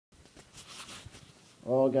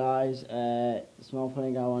Well, guys, Small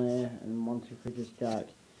Funny Guy on here and Monty Cricket's Jack.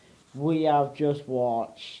 We have just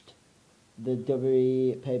watched the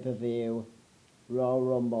WWE pay-per-view Royal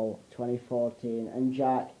Rumble 2014, and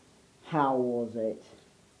Jack, how was it?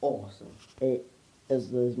 Awesome. It, as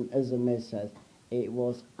the Miz says, it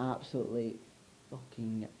was absolutely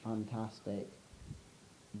fucking fantastic.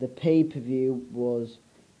 The pay-per-view was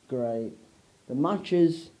great. The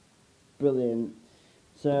matches, brilliant.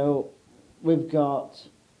 So we've got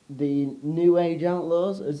the New Age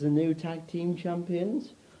Outlaws as the new tag team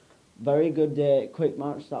champions. Very good quick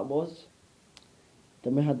match that was.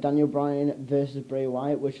 Then we had Daniel Bryan versus Bray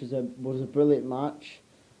Wyatt, which was a brilliant match.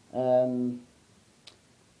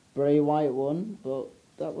 Bray Wyatt won, but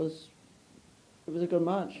it was a good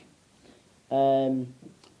match. Then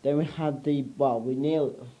we had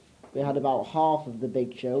we had about half of the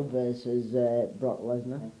Big Show versus Brock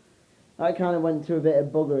Lesnar. That kind of went to a bit of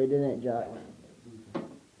buggery, didn't it, Jack?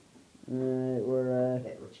 It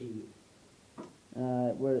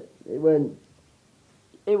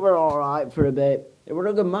were all right for a bit. It were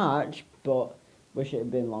a good match, but wish it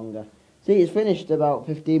had been longer. See, it's finished about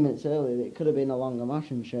 15 minutes early. It could have been a longer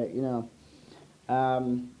match and shit, you know.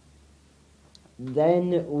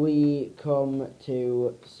 Then we come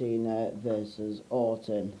to Cena versus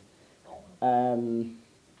Orton.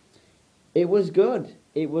 It was good.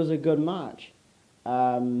 It was a good match.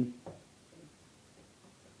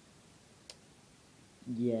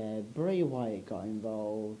 Yeah, Bray Wyatt got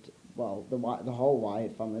involved. Well, the whole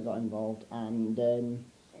Wyatt family got involved and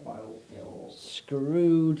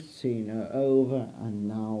screwed Cena over, and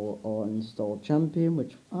now Orton's still champion,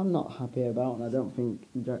 which I'm not happy about, and I don't think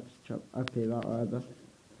Jack's happy about either.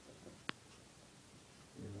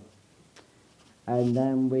 And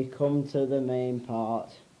then we come to the main part,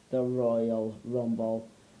 the Royal Rumble.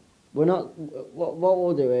 We're not. What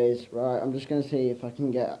we'll do is, right, I'm just going to see if I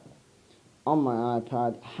can get on my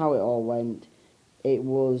iPad how it all went. It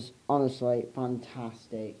was honestly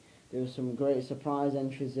fantastic. There was some great surprise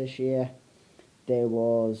entries this year. There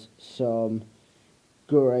was some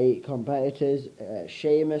great competitors.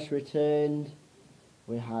 Sheamus returned.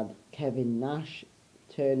 We had Kevin Nash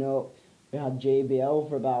turn up. We had JBL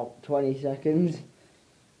for about 20 seconds.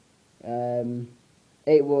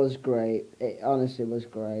 It was great. It honestly was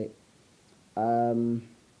great.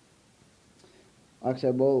 Like I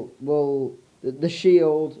said, the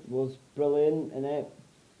Shield was brilliant in it.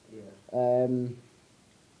 Yeah.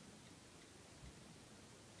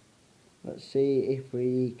 Let's see if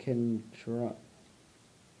we can try.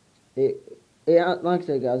 Like I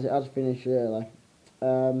said, guys, it has finished early.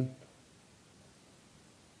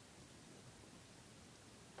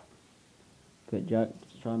 Quick, Jack,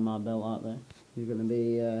 just trying my belt out there. You're going to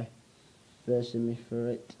be versing me for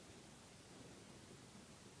it.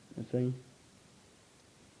 I think.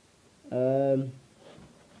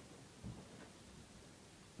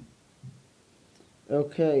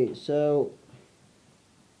 Okay, so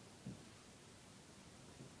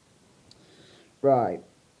right,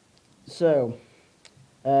 so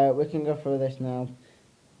we can go through this now.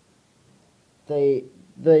 The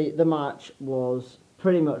match was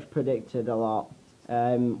pretty much predicted a lot.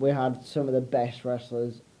 We had some of the best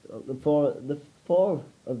wrestlers, the four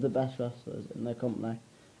of the best wrestlers in the company.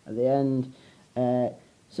 At the end,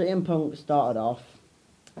 CM Punk started off,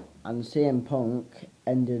 and CM Punk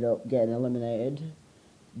ended up getting eliminated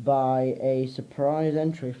by a surprise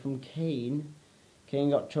entry from Kane. Kane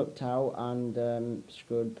got chucked out and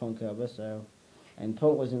screwed Punk over, and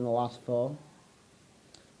Punk was in the last four.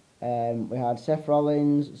 We had Seth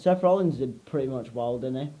Rollins. Seth Rollins did pretty much well,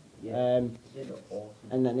 didn't he? Yeah. He did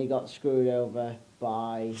awesome. And then he got screwed over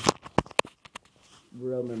by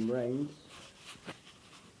Roman Reigns.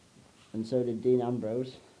 And so did Dean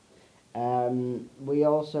Ambrose. We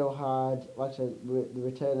also had, like I said, the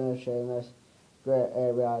return of Sheamus. We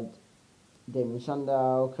had Damon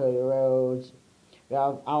Sandow, Cody Rhodes.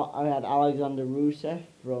 I had Alexander Rusev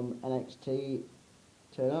from NXT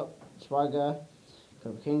turn up. Swagger,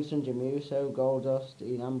 Kofi Kingston, Jimmy Uso, Goldust,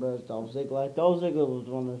 Dean Ambrose, Dolph Ziggler. Dolph Ziggler was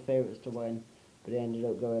one of the favourites to win, but he ended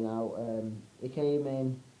up going out. He came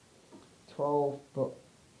in 12th, but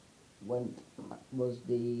was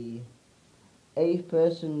the 8th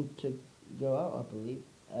person to go out, I believe.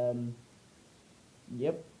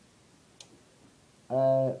 Yep.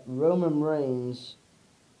 Roman Reigns,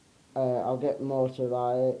 I'll get more to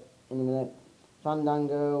it in a minute.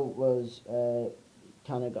 Fandango was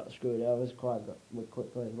kind of got screwed over quite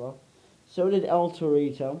quickly as well. So did El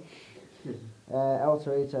Torito. El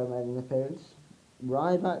Torito made an appearance.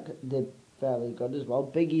 Ryback did fairly good as well.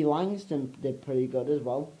 Biggie Langston did pretty good as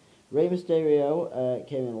well. Rey Mysterio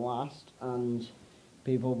came in last, and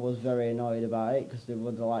people was very annoyed about it because they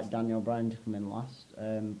would have liked Daniel Bryan to come in last,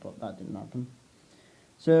 but that didn't happen.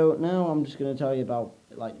 So now I'm just going to tell you about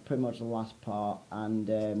like pretty much the last part,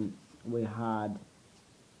 and we had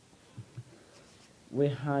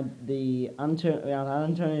Antonio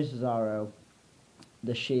Cesaro,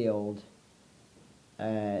 The Shield,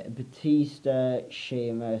 Batista,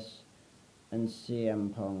 Sheamus, and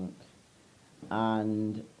CM Punk.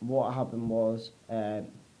 And what happened was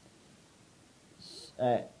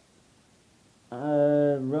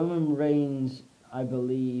Roman Reigns, I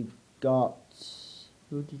believe, got...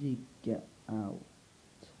 Who did he get out?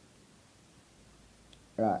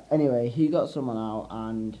 Right, anyway, he got someone out,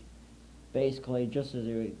 and basically, just as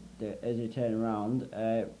he turned around,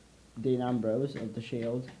 Dean Ambrose of The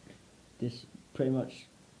Shield, this pretty much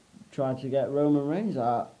tried to get Roman Reigns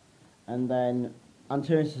out, and then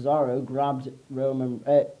Antonio Cesaro grabbed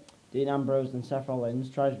Dean Ambrose and Seth Rollins,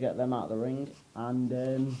 tried to get them out of the ring, and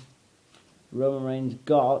Roman Reigns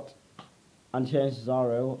got Antonio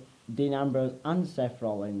Cesaro, Dean Ambrose, and Seth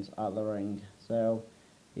Rollins out of the ring. So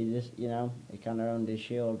he just, he kind of owned his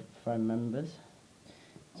Shield friend members.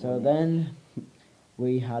 So then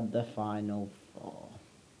we had the final four: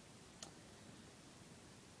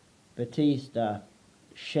 Batista,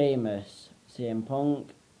 Sheamus, CM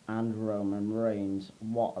Punk, and Roman Reigns.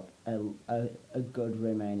 What a good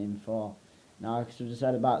remaining four. Now, like I just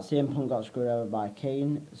said about CM Punk got screwed over by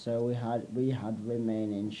Kane, so we had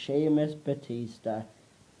remaining Sheamus, Batista,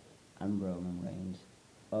 and Roman Reigns.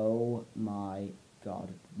 Oh my God!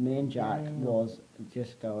 Me and Jack was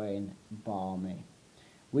just going balmy.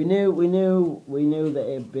 We knew that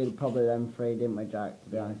it'd be probably them three, didn't we, Jack? To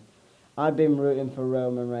be honest, I'd been rooting for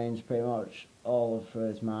Roman Reigns pretty much all through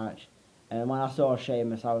his match, and when I saw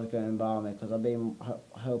Sheamus, I was going balmy because I've been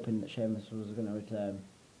hoping that Sheamus was going to return.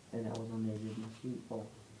 And that was on the edge of my seat for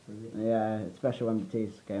it. Yeah, especially when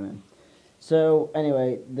Batista came in. So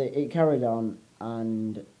anyway, it carried on,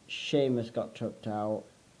 and Sheamus got chucked out,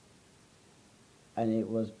 and it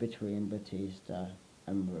was between Batista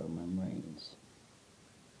and Roman Reigns.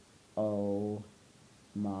 Oh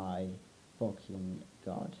my fucking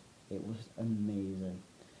God. It was amazing.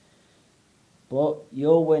 But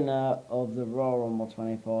your winner of the Royal Rumble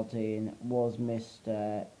 2014 was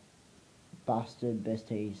Mr. Bastard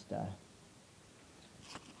Batista.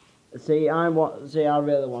 See, I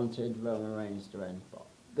really wanted Roman Reigns to win, but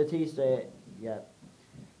Batista, yeah.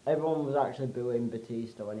 Everyone was actually booing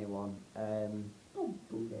Batista when he won.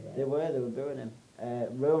 They were booing him.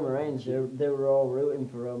 Roman Reigns, they were all rooting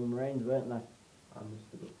for Roman Reigns, weren't they? I must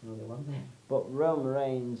have got another one there. But Roman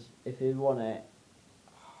Reigns, if he'd won it,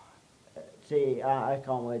 see, I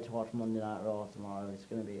can't wait to watch Monday Night Raw tomorrow. It's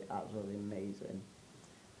going to be absolutely amazing.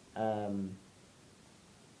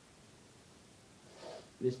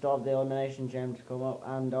 We still have the Elimination Chamber to come up,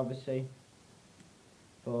 and obviously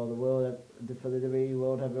for the WWE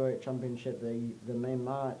World Heavyweight Championship, the main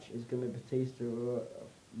match is going to be Batista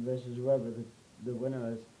versus whoever the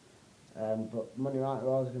winner is. But Monday Night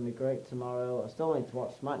Raw is going to be great tomorrow. I still need to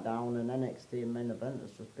watch SmackDown, and NXT main event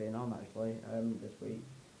has just been on actually this week.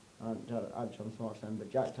 I haven't had a chance to watch them,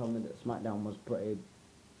 but Jack told me that SmackDown was pretty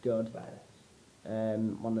good.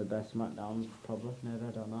 One of the best SmackDowns probably, maybe,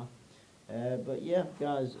 I don't know. But yeah,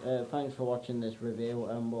 guys, thanks for watching this review,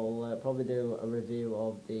 and we'll probably do a review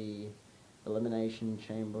of the Elimination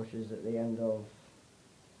Chamber, which is at the end of,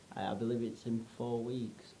 I believe it's in 4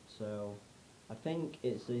 weeks, so I think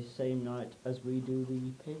it's the same night as we do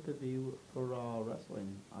the pay-per-view for Raw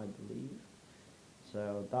Wrestling, I believe.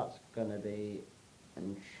 So that's going to be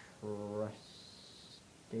interesting.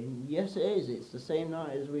 Yes, it is. It's the same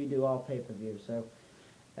night as we do our pay-per-view, so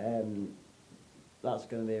that's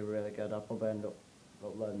going to be really good. I'll probably end up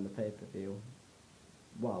uploading the pay-per-view.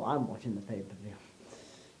 Well, I'm watching the pay-per-view.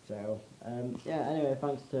 So, yeah, anyway,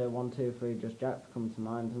 thanks to 123 Just Jack for coming to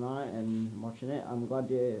mine tonight and watching it. I'm glad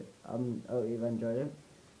hope you've enjoyed it.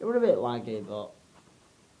 It was a bit laggy, but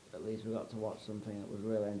at least we got to watch something that was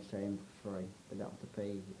really entertaining for free. We don't have to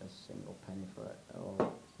pay a single penny for it at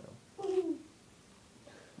all.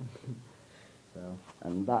 So,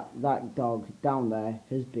 and that dog down there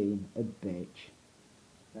has been a bitch.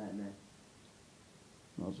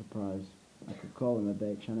 Not surprised. I could call him a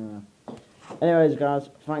bitch anyway. Anyways, guys,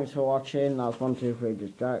 thanks for watching. That's 123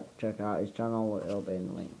 Just Jack. Check out his channel. It'll be in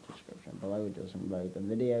the link description below. He does some very good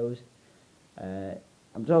videos.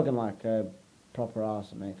 I'm talking like a proper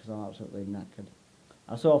arse at me because I'm absolutely knackered.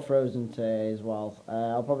 I saw Frozen today as well.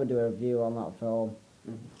 I'll probably do a review on that film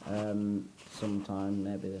sometime,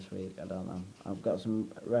 maybe this week. I don't know. I've got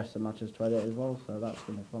some wrestling matches to edit as well, so that's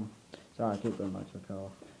going to be fun. Sorry, I keep going back to the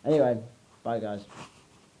call. Anyway, bye guys.